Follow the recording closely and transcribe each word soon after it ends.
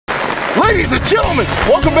Ladies and gentlemen,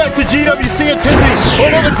 welcome back to GWC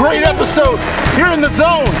attending another great episode here in the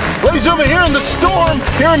zone. Ladies and gentlemen, here in the storm,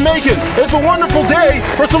 here in Macon. It's a wonderful day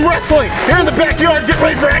for some wrestling. Here in the backyard, get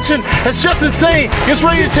ready for action as Justin Sane gets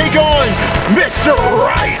ready to take on Mr.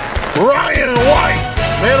 Wright, Ryan White.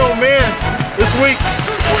 Man, oh man, this week,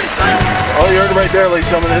 oh, you heard it right there,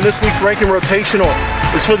 ladies and gentlemen. And this week's Ranking Rotational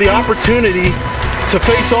is for the opportunity to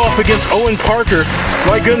face off against Owen Parker.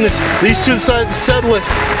 My goodness, these two decided to settle it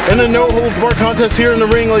in a no-holds-barred contest here in the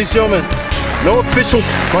ring, ladies and gentlemen. No official,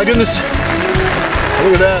 my goodness.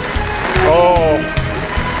 Look at that.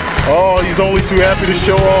 Oh, he's only too happy to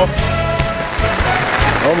show off.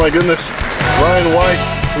 Oh my goodness, Ryan White.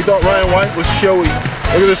 We thought Ryan White was showy.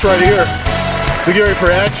 Look at this right here. So get ready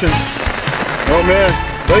for action. Oh man,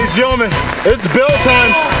 ladies and gentlemen, it's bell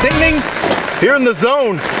time. Ding ding. Here in the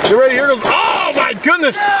zone. Get ready, here goes. Oh my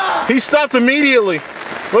goodness! He stopped immediately.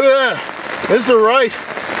 Look at that. Mr. Wright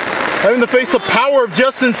having to face the power of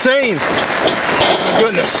Justin Sane.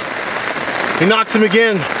 Goodness. He knocks him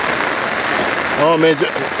again. Oh man,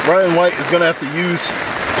 Ryan White is gonna have to use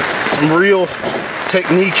some real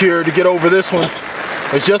technique here to get over this one.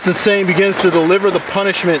 As Justin Sane begins to deliver the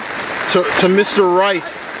punishment to Mr. Wright.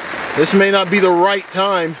 This may not be the right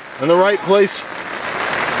time and the right place.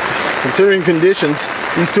 Considering conditions,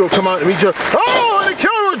 these two will come out to meet each other. Oh, and a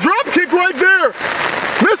counter, a drop kick right there!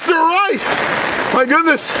 Mr. Wright! My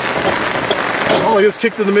goodness! Oh, he gets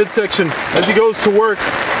kicked to the midsection as he goes to work.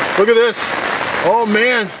 Look at this. Oh,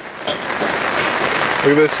 man.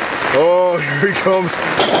 Look at this. Oh, here he comes.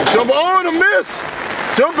 Jump. Oh, and a miss!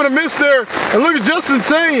 Jump and a miss there. And look at Justin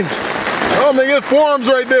Sane. Oh, man, get forearms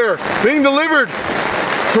right there. Being delivered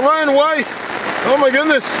to Ryan White. Oh, my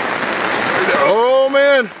goodness. Oh,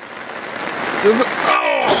 man.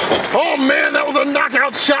 Oh man, that was a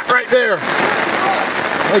knockout shot right there.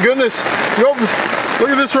 My goodness.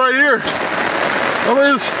 Look at this right here. I mean,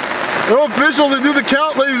 it's no official to do the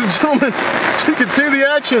count, ladies and gentlemen. So you can see the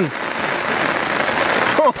action.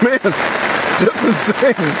 Oh man, just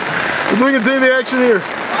insane. So we can see the action here.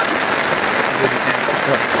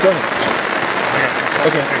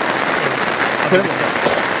 Okay.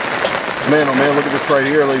 Man, oh man, look at this right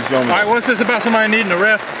here, ladies and gentlemen. All right, what's this about somebody needing a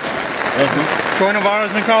ref? Troy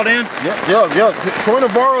Navarro's been called in? Yeah. Troy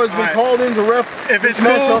Navarro has been called in to ref. If it's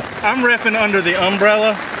cool, I'm reffing under the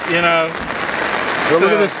umbrella, you know. Well,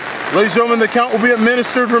 look at this. Ladies and gentlemen, the count will be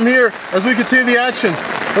administered from here as we continue the action.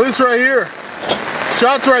 Look at this right here.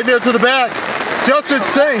 Shots right there to the back. Justin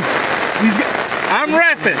Sane. I'm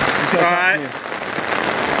reffing, all right?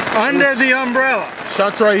 Under the umbrella.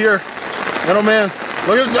 Shots right here. Little man.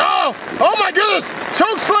 Look at this. Oh my goodness.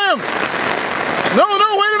 Choke slam. No,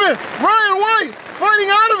 wait a minute. Ryan White fighting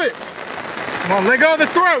out of it. Come on, let go of the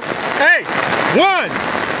throat. Hey, 1,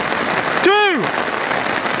 2,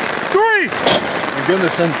 3. My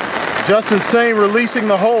goodness, and Justin Sane releasing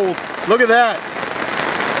the hold. Look at that.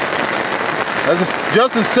 As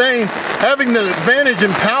Justin Sane having the advantage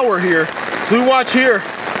in power here. So we watch here.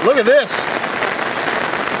 Look at this.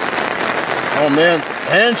 Oh man,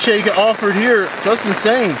 handshake offered here. Justin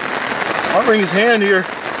Sane offering his hand here.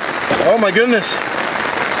 Oh my goodness.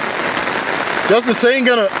 Justin Sane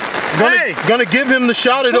gonna give him the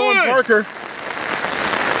shot at Owen Parker.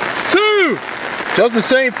 2. Justin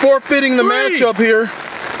Sane forfeiting the matchup here.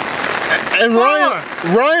 And 4,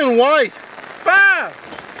 Ryan White. 5.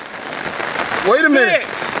 Wait a minute.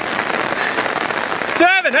 6,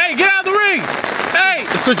 7. Hey, get out of the ring. 8.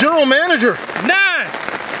 It's the general manager. 9.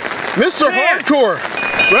 Mr. 10. Hardcore.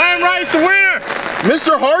 Ryan Wright's the winner.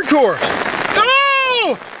 Mr. Hardcore.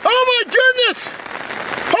 Oh! Oh my goodness!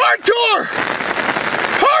 Hardcore!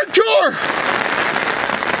 Hardcore!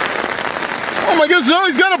 Oh my goodness, no,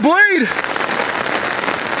 he's got a blade!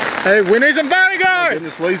 Hey, we need some bodyguards! Oh my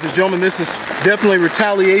goodness, ladies and gentlemen, this is definitely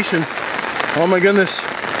retaliation. Oh my goodness.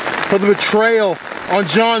 For the betrayal on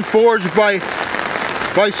John Forge by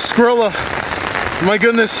Skrilla. My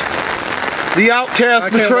goodness. The Outcast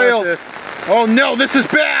betrayal. Oh no, this is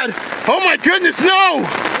bad! Oh my goodness, no!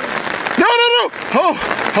 No!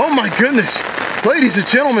 Oh my goodness. Ladies and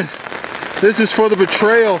gentlemen, this is for the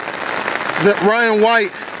betrayal that Ryan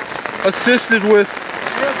White assisted with.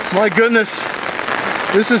 My goodness,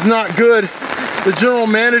 this is not good. The general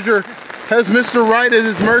manager has Mr. Wright at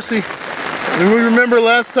his mercy. And we remember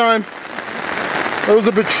last time, there was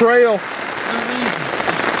a betrayal. The reason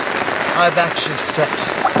I've actually stepped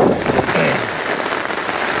in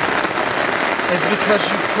is because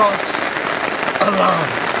you crossed a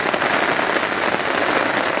line.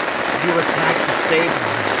 You attacked a stable.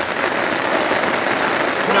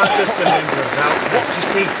 Not just a member of Outcast. You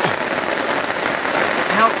see,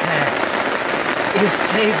 Outcast is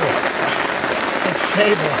Sable. And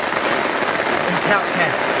Sable is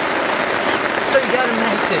Outcast. So you got a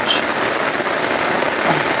message.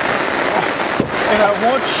 And I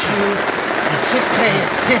want you to pay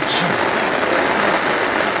attention.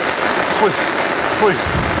 Please.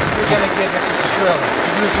 You're gonna give it to Skrilla.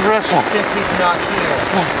 Just wrestle. Since he's not here.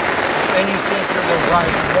 And you think you're the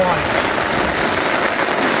right one.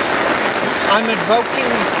 I'm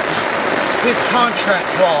invoking his contract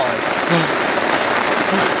clause.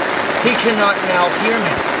 He cannot now hear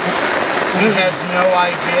me. He has no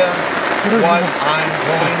idea what I'm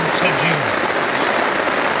going to do.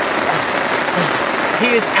 He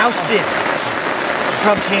is ousted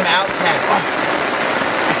from Team Outcast.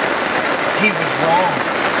 He was wrong.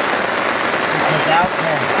 Because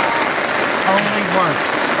Outcast only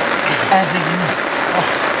works as a unit.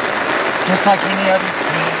 Just like any other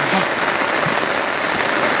team.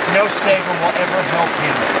 No stable will ever help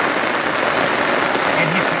him. And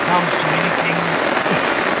he succumbs to anything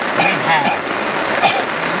we have.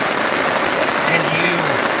 And you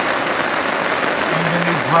need a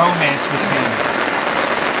new romance with him.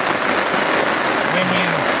 When you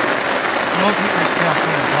look at yourself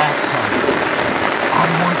in the bathtub, I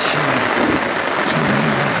want you to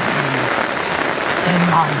live in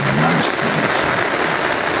my mercy.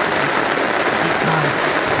 Because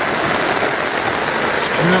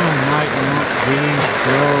Skrilla might not be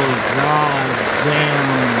so goddamn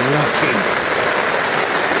lucky.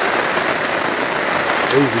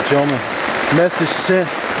 Ladies and gentlemen, message sent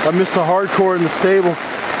by Mr. Hardcore in the stable.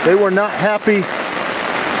 They were not happy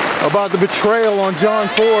about the betrayal on John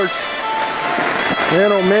Forge.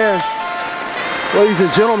 Man, oh man. Ladies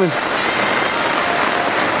and gentlemen.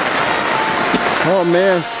 Oh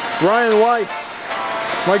man. Ryan White,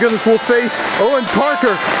 my goodness, will face Owen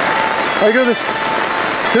Parker. My goodness.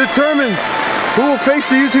 To determine who will face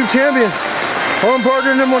the YouTube champion. Owen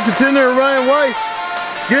Parker, number one contender, and Ryan White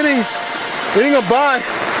getting a bye.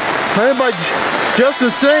 Handed by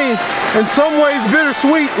Justin Sane. In some ways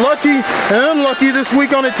bittersweet, lucky and unlucky this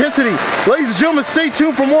week on Intensity. Ladies and gentlemen, stay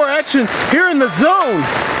tuned for more action here in the zone.